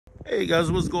Hey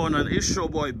guys, what's going on? It's your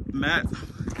boy Matt.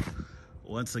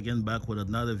 Once again, back with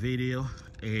another video.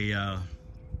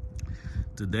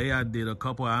 Today I did a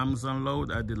couple Amazon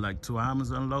load. I did like 2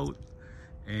 Amazon load,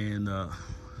 and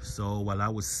so while I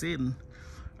was sitting,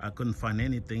 I couldn't find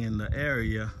anything in the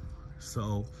area.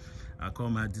 So I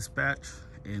called my dispatch,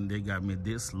 and they got me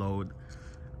this load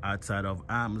outside of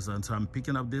Amazon. So I'm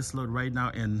picking up this load right now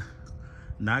in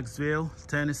Knoxville,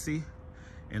 Tennessee,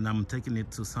 and I'm taking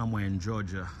it to somewhere in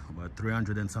Georgia, about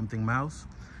 300 and something miles,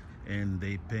 and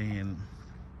they paying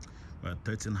about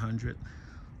 1300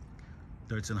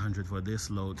 for this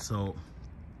load. So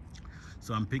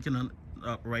I'm picking it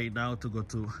up right now to go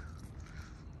to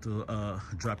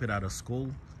drop it out of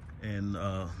school in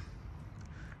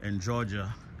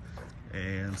Georgia.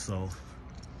 And so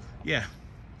yeah,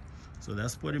 so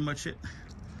that's pretty much it.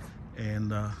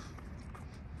 And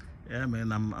yeah,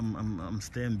 man, I'm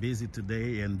staying busy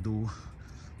today and do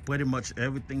pretty much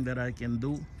everything that I can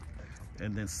do,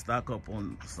 and then stock up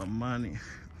on some money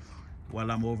while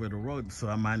I'm over the road, so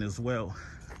I might as well.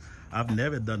 I've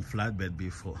never done flatbed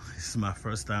before. This is my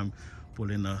first time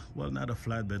pulling well, not a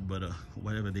flatbed, but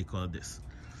whatever they call this.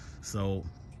 So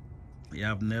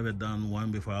yeah, I've never done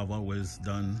one before. I've always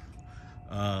done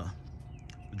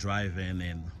driving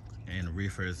and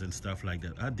reefers and stuff like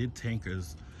that. I did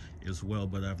tankers as well,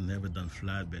 but I've never done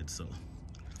flatbed.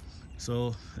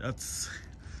 So that's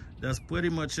pretty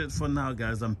much it for now,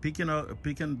 guys. I'm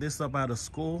picking this up out of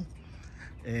school,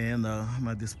 and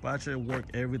my dispatcher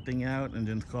worked everything out and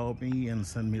then called me and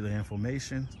sent me the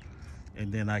information,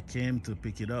 and then I came to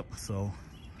pick it up. So,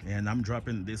 and I'm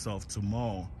dropping this off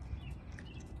tomorrow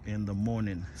in the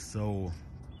morning. So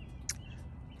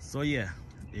yeah,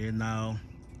 and now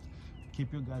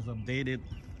keep you guys updated,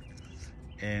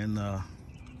 and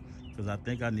because I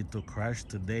think I need to crash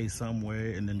today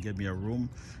somewhere and then get me a room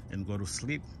and go to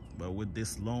sleep. But with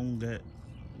this long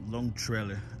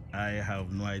trailer, I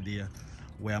have no idea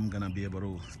where I'm gonna be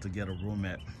able to get a room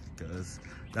at, because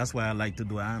that's why I like to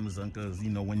do Amazon, because you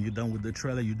know, when you're done with the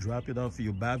trailer, you drop it off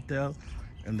your bobtail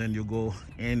and then you go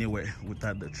anywhere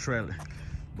without the trailer.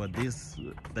 But these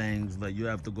things, like, you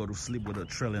have to go to sleep with a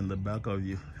trailer in the back of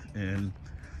you, and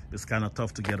it's kind of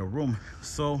tough to get a room.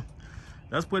 So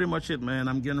that's pretty much it, man.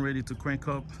 I'm getting ready to crank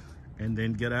up and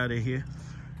then get out of here,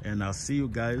 and I'll see you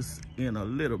guys in a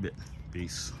little bit.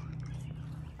 Peace.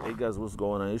 Hey guys, what's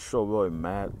going on? It's your boy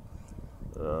Matt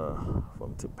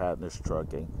from T Partners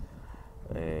Trucking.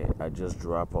 I just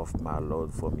dropped off my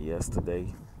load from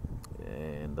yesterday,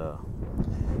 and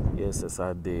yes, since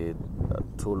I did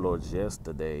 2 loads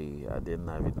yesterday, I didn't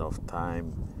have enough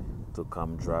time to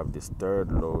come drop this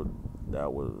 3rd load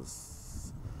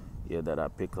that I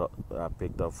picked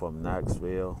up from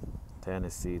Knoxville,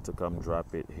 Tennessee, to come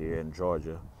drop it here in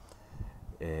Georgia.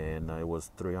 And it was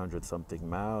 300 something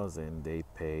miles, and they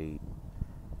paid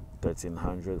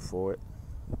 1300 for it.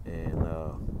 And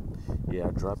yeah,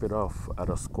 I dropped it off at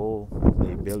a school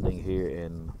they building here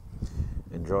in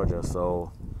Georgia.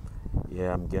 So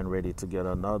yeah, I'm getting ready to get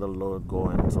another load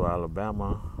going to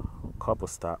Alabama, a couple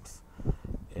stops,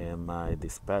 and my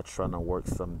dispatch trying to work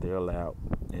some deal out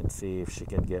and see if she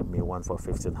can get me one for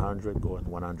 1500 going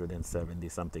 170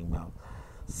 something miles.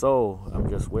 So I'm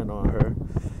just waiting on her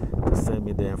to send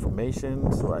me the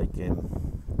information so I can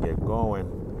get going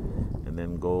and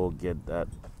then go get that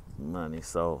money.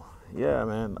 So yeah,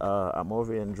 man, I'm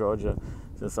over in Georgia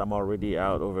since I'm already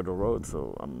out over the road.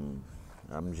 So I'm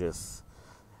just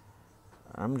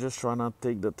trying to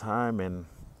take the time and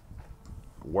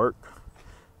work,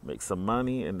 make some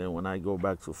money, and then when I go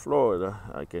back to Florida,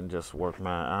 I can just work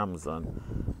my Amazon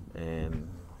and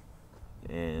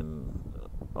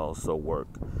also work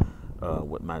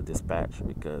with my dispatch,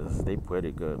 because they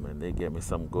pretty good, man. They give me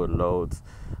some good loads,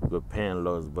 good paying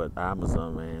loads. But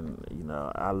Amazon, man, you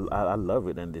know, I love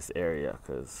it in this area,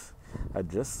 because I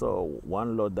just saw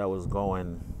one load that was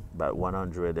going about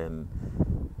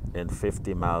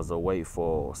 150 miles away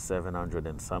for 700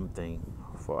 and something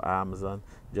for Amazon,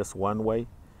 just one way.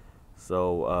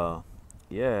 So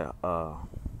yeah,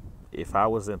 if I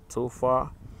wasn't too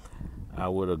far, I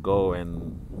would have go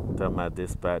and tell my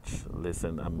dispatch,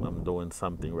 listen, I'm doing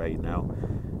something right now,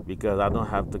 because I don't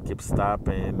have to keep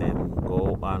stopping and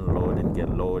go unload and get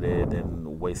loaded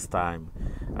and waste time.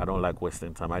 I don't like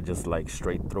wasting time. I just like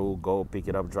straight through, go pick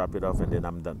it up, drop it off, and then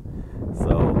I'm done.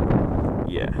 So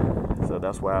yeah, so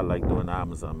that's why I like doing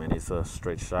Amazon, man. It's a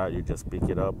straight shot. You just pick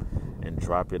it up and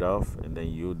drop it off, and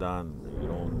then you done. You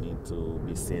don't need to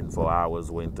be sitting for hours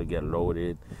waiting to get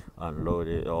loaded,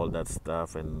 unloaded, all that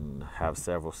stuff, and have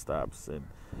several stops. And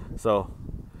so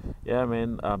yeah,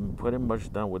 man, I'm pretty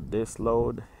much done with this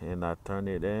load, and I turn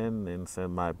it in and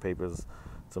send my papers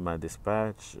to my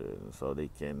dispatch, so they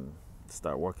can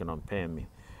start working on paying me.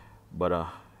 But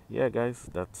yeah, guys,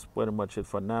 that's pretty much it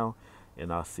for now,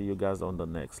 and I'll see you guys on the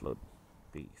next load.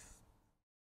 Peace.